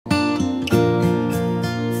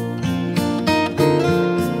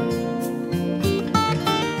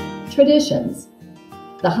Traditions.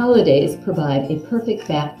 The holidays provide a perfect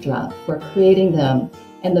backdrop for creating them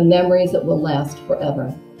and the memories that will last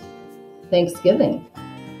forever. Thanksgiving.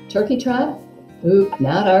 Turkey trot? Oop,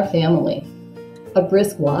 not our family. A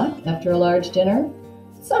brisk walk after a large dinner?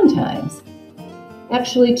 Sometimes.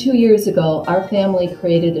 Actually, 2 years ago, our family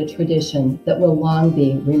created a tradition that will long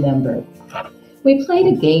be remembered. We played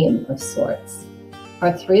a game of sorts.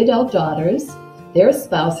 Our 3 adult daughters, their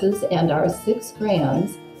spouses, and our 6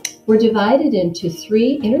 grands were divided into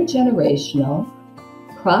 3 intergenerational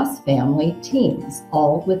cross-family teams,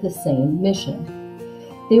 all with the same mission.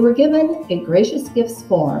 They were given a gracious gifts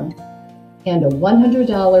form and a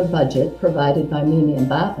 $100 budget provided by Mimi and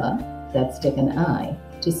Bappa, that's Dick and I,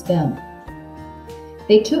 to spend.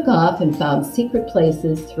 They took off and found secret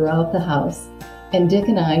places throughout the house, and Dick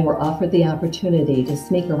and I were offered the opportunity to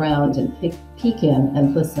sneak around and peek in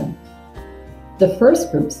and listen. The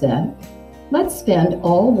first group said, "Let's spend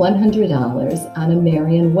all $100 on a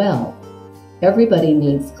Marian well. Everybody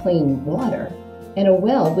needs clean water, and a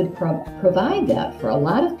well would provide that for a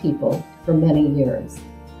lot of people for many years."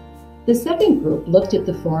 The second group looked at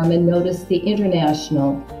the form and noticed the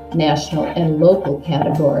international, national, and local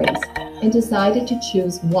categories and decided to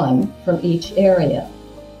choose one from each area.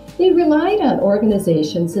 They relied on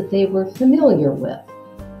organizations that they were familiar with: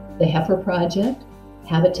 the Heifer Project,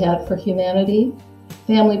 Habitat for Humanity,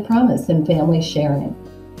 Family Promise, and Family Sharing.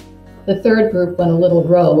 The third group went a little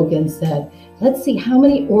rogue and said, "Let's see how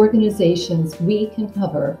many organizations we can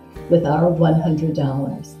cover with our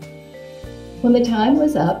 $100. When the time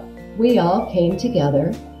was up, we all came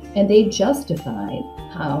together and they justified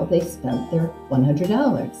how they spent their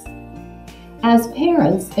 $100. As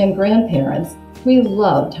parents and grandparents, we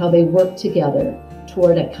loved how they worked together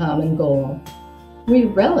toward a common goal. We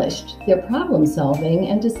relished their problem-solving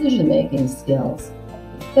and decision-making skills,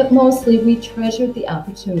 but mostly we treasured the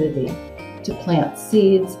opportunity to plant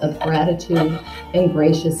seeds of gratitude and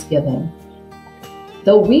gracious giving.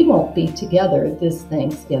 Though we won't be together this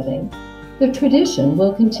Thanksgiving, the tradition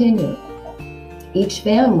will continue. Each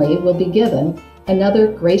family will be given another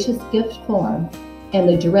gracious gift form and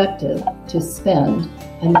the directive to spend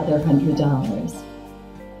another $100.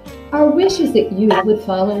 Our wish is that you would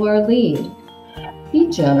follow our lead. Be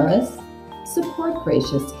generous, support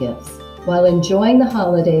gracious gifts while enjoying the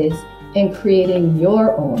holidays and creating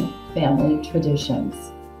your own family traditions.